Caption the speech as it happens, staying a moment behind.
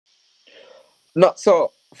No,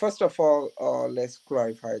 so first of all, let's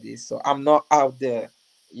clarify this. So I'm not out there,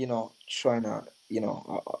 trying to,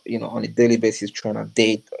 on a daily basis trying to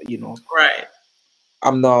date. Right.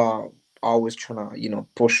 I'm not always trying to,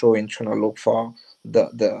 push and trying to look for the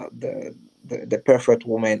the the the perfect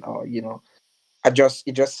woman, or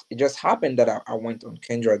it just happened that I went on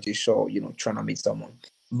Kendra G show, trying to meet someone.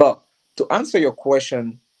 But to answer your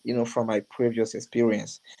question, from my previous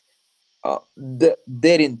experience, the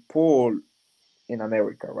dating pool in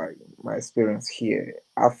America, right? My experience here,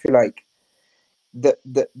 I feel like the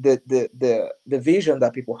vision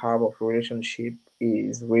that people have of relationship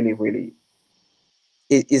is really, really,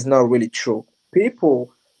 it is not really true.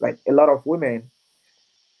 People, like a lot of women,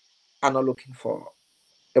 are not looking for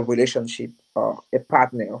a relationship or a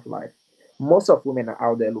partner of life. Most of women are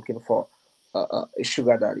out there looking for a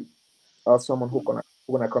sugar daddy, or someone who gonna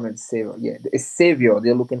come and save her. Yeah, a savior.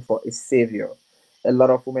 They're looking for a savior. A lot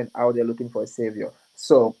of women out there looking for a savior.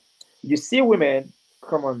 So you see women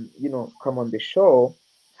come on the show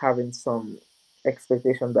having some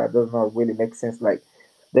expectation that does not really make sense. Like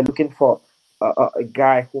they're looking for a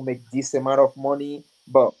guy who make this amount of money,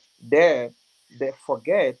 but there they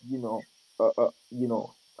forget,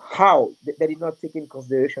 how they did not take in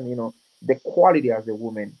consideration, the quality as a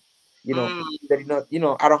woman. You know, Mm, they did not,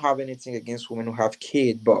 I don't have anything against women who have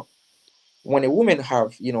kids, but when a woman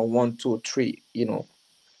have, one, two, three,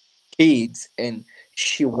 kids, and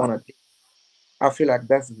she wanna, I feel like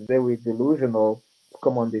that's very delusional to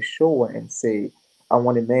come on the show and say, I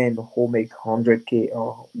want a man who make 100K,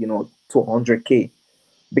 or 200K,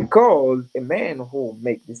 because a man who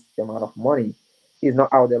make this amount of money is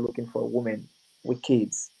not out there looking for a woman with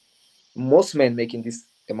kids. Most men making this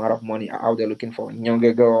amount of money are out there looking for a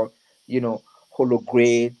younger girl, who look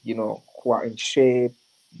great, who are in shape,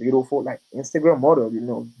 beautiful, like Instagram model,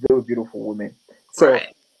 very beautiful women. So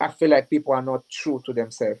right. I feel like people are not true to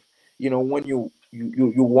themselves. When you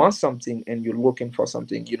want something and you're looking for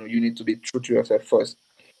something, you need to be true to yourself first.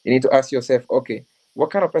 You need to ask yourself, okay, what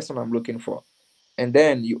kind of person I'm looking for? And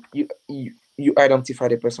then you identify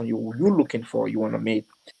the person you looking for, you want to meet,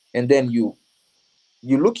 and then you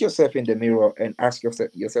look yourself in the mirror and ask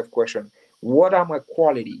yourself question: what are my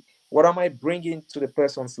quality? What am I bringing to the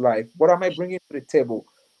person's life? What am I bringing to the table?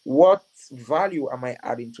 What value am I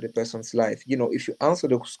adding to the person's life? If you answer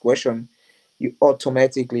those questions, you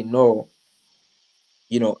automatically know,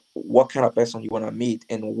 what kind of person you want to meet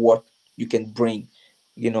and what you can bring,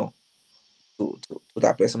 you know to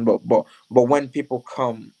that person. But when people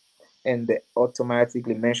come and they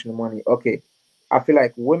automatically mention money, okay, I feel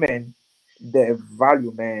like women, they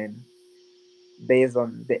value men based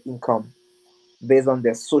on the income, based on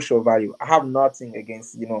their social value. I have nothing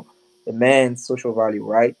against, a man's social value,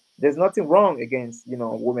 right? There's nothing wrong against,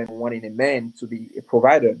 women wanting a man to be a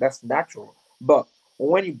provider. That's natural. But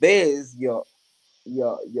when you base your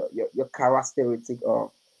characteristic,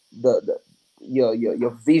 or the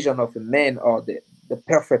your vision of a man, or the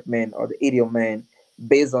perfect man or the ideal man,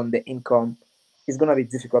 based on the income, it's gonna be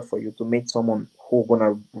difficult for you to meet someone who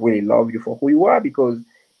gonna really love you for who you are. Because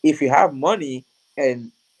if you have money,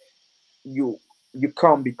 and you you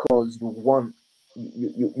come because you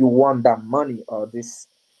want that money or this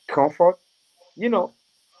comfort, you know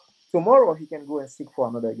tomorrow he can go and seek for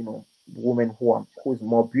another, woman who is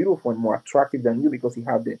more beautiful and more attractive than you, because he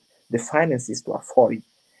have the finances to afford it.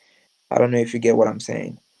 I don't know if you get what I'm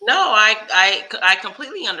saying. No, I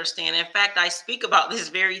completely understand. In fact, I speak about this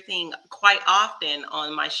very thing quite often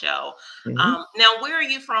on my show. Hmm. Now, where are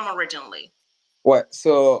you from originally? What?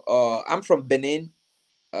 So I'm from Benin,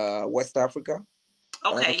 West Africa.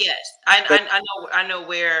 Okay, Um, yes, but I know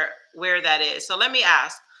where that is. So let me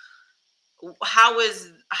ask, how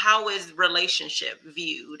is relationship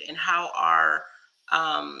viewed, and how are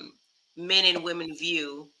um, men and women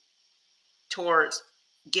view towards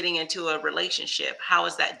getting into a relationship? How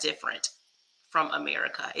is that different from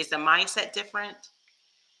America? Is the mindset different?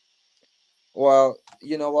 well,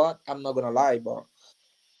 you know what? I'm not gonna lie, but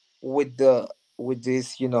with the with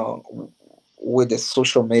this, with the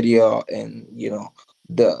social media, and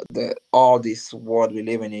the all this world we're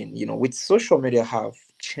living in, with social media have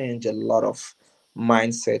changed a lot of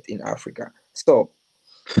mindset in Africa. So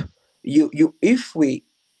you if we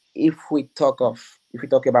talk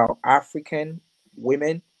about African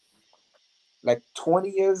women, like 20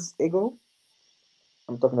 years ago,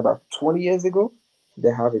 I'm talking about 20 years ago,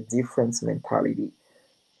 they have a different mentality.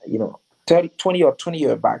 30, 20 or 20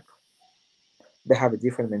 year back, they have a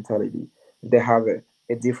different mentality. They have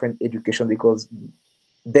a different education, because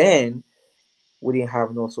then we didn't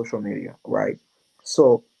have no social media, right?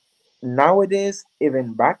 So nowadays,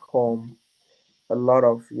 even back home, a lot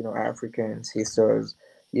of Africans, sisters,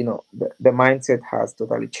 the mindset has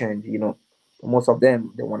totally changed. Most of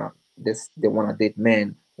them, they wanna date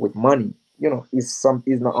men with money. Is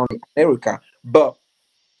not only America, but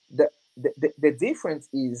the difference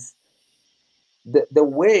is the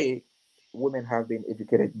way women have been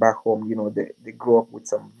educated back home. They grow up with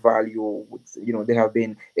some value. They have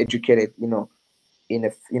been educated. In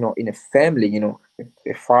a family.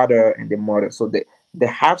 A father and a mother, so they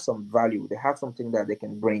have some value. They have something that they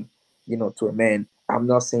can bring. To a man. I'm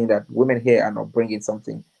not saying that women here are not bringing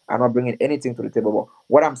something. Are not bringing anything to the table. But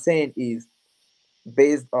what I'm saying is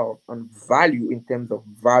based on value. In terms of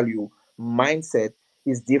value, mindset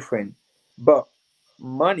is different. But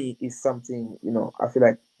money is something, I feel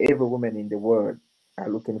like every woman in the world are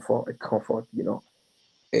looking for a comfort.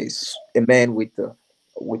 A man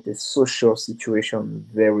with a social situation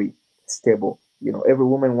very stable. Every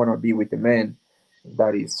woman wanna be with a man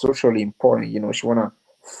that is socially important. She wanna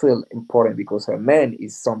feel important because her man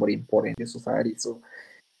is somebody important in the society. So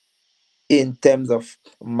in terms of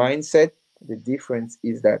mindset, the difference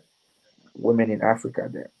is that women in Africa,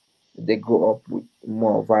 they grow up with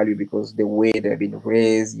more value because the way they've been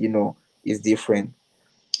raised, is different.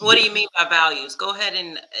 What do you mean by values? Go ahead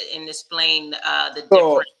and explain the So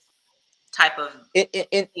different type of in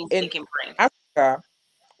in things they in can bring. Africa,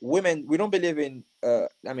 women, we don't believe in.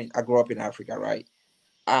 I mean, I grew up in Africa, right?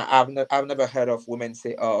 I've never heard of women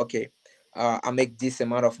say, "Oh, okay, I make this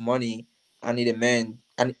amount of money. I need a man,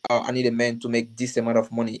 and I need a man to make this amount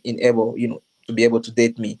of money to be able to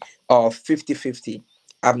date me." Or 50-50.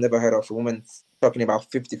 I've never heard of a woman talking about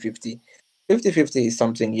 50-50. 50-50 is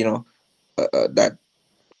something that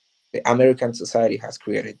the American society has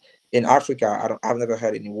created. In Africa, I've never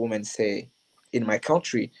heard any woman say, in my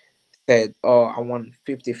country, said, "Oh, I want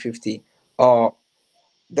 50-50." Or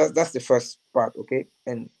that's the first part, okay?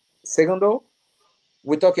 And second, though,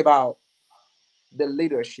 we talk about the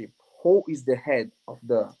leadership. Who is the head of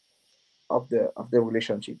the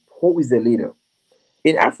relationship? Who is the leader?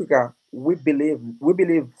 In Africa, we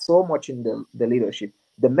believe so much in the leadership.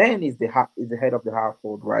 The man is the head of the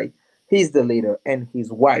household, right? He's the leader, and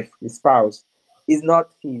his wife, his spouse, is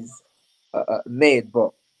not his maid,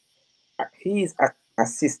 but his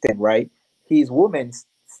assistant, right? His women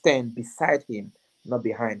stand beside him, not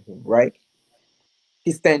behind him, right?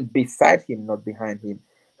 He stand beside him, not behind him.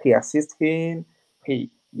 He assists him. She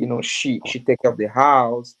take care of the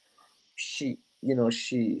house. She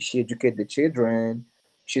educate the children.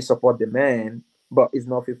 She support the man, but it's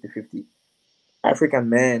not 50-50. African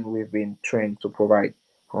men, we've been trained to provide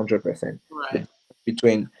 100%. The Right. difference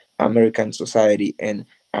between American society and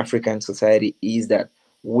African society is that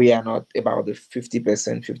we are not about the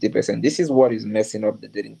 50%, 50%. This is what is messing up the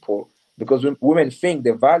dating pool because women think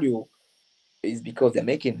the value is because they're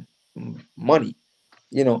making money.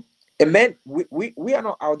 You know, a man, we are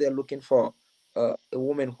not out there looking for a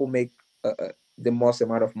woman who make the most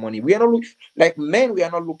amount of money. We are not like men. We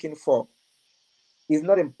are not looking for. It's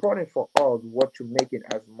not important for us what you're making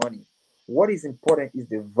as money. What is important is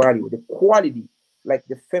the value, the quality, like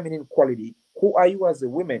the feminine quality. Who are you as a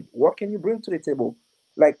woman? What can you bring to the table?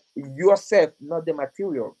 Like yourself, not the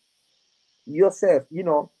material. Yourself.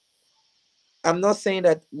 I'm not saying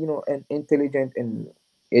that an intelligent and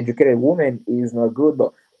educated woman is not good,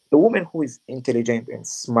 but a woman who is intelligent and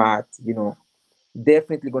smart,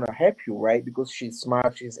 definitely gonna help you, right? Because she's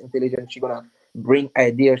smart, she's intelligent, she's gonna bring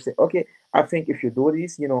ideas. Say, okay, I think if you do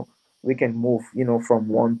this, we can move, from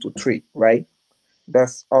one to three, right?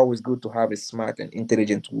 That's always good to have a smart and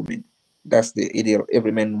intelligent woman. That's the ideal.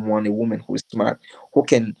 Every man want a woman who is smart, who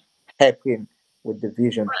can help him with the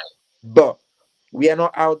vision. But we are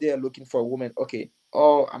not out there looking for a woman. Okay,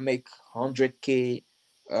 oh, I make 100K.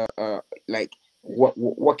 Like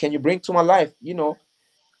what can you bring to my life?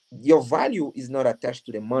 Your value is not attached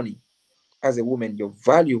to the money. As a woman, your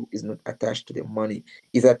value is not attached to the money.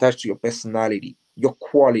 It's attached to your personality, your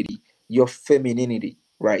quality, your femininity,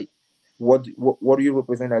 right? What do you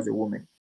represent as a woman?